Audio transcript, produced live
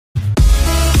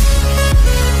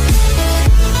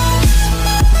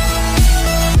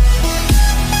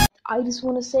I just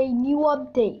want to say new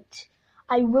update.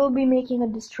 I will be making a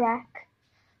diss track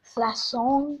 /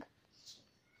 song.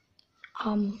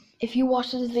 If you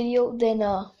watch this video, then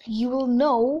you will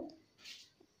know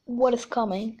what is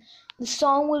coming. The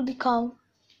song will become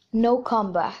No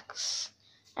Comebacks,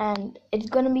 and it's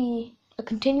gonna be a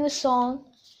continuous song,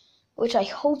 which I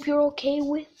hope you're okay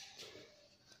with.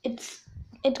 It's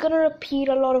gonna repeat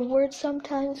a lot of words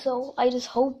sometimes, so I just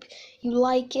hope you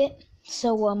like it.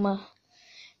 So I'm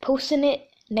posting it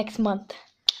next month.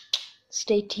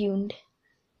 Stay tuned.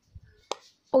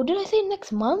 Oh, did I say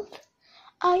next month?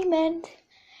 I meant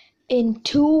in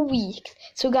 2 weeks.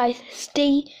 So guys,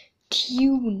 stay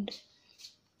tuned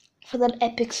for that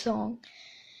epic song,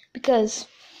 because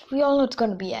we all know it's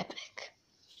gonna be epic,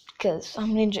 because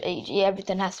I'm Ninja AG,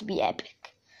 everything has to be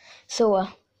epic. So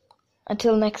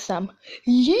until next time,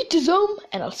 yeetism,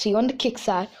 and I'll see you on the kick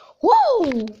side.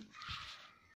 Whoa!